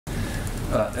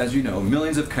As you know,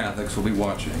 millions of Catholics will be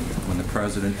watching when the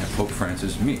President and Pope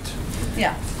Francis meet.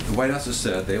 Yeah. The White House has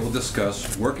said they will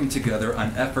discuss working together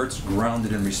on efforts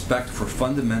grounded in respect for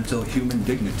fundamental human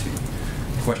dignity.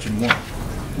 Question 1.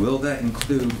 Will that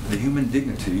include the human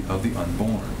dignity of the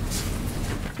unborn?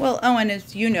 Well, Owen,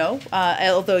 as you know,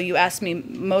 although you ask me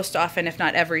most often, if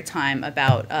not every time,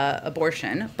 about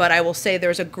abortion, but I will say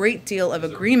there's a great deal of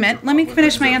agreement. Let me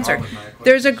finish my answer.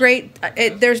 There's a great,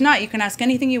 there's not, you can ask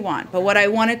anything you want, but what I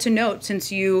wanted to note,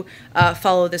 since you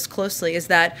follow this closely, is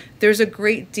that there's a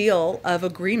great deal of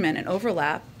agreement and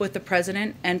overlap with the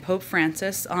President and Pope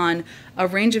Francis on a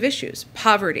range of issues: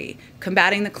 poverty,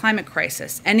 combating the climate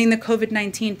crisis, ending the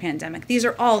COVID-19 pandemic. These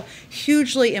are all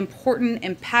hugely important,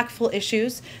 impactful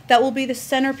issues that will be the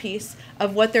centerpiece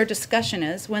of what their discussion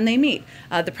is when they meet.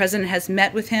 The President has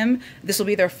met with him. This will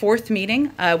be their 4th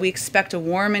meeting. We expect a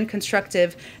warm and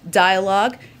constructive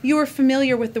dialogue. You are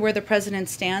familiar with where the President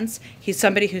stands. He's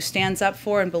somebody who stands up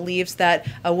for and believes that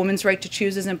a woman's right to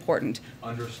choose is important.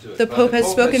 Understood. The Pope has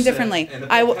spoken differently.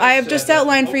 I have just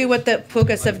outlined for you what the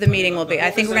focus of the meeting will be. I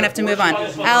think we're going to have to move on.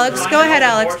 Alex, go ahead,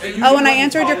 Alex. Owen, I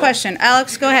answered your question.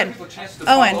 Alex, go ahead.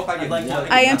 Owen,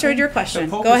 I answered your question.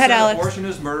 Go ahead, Alex. Abortion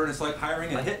is murder, and it's like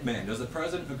hiring a hitman. Does the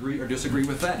President agree or disagree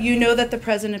with that? You know that the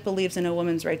President believes in a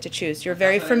woman's right to choose. You're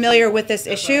very familiar with this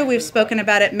issue. We've spoken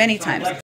about it many times.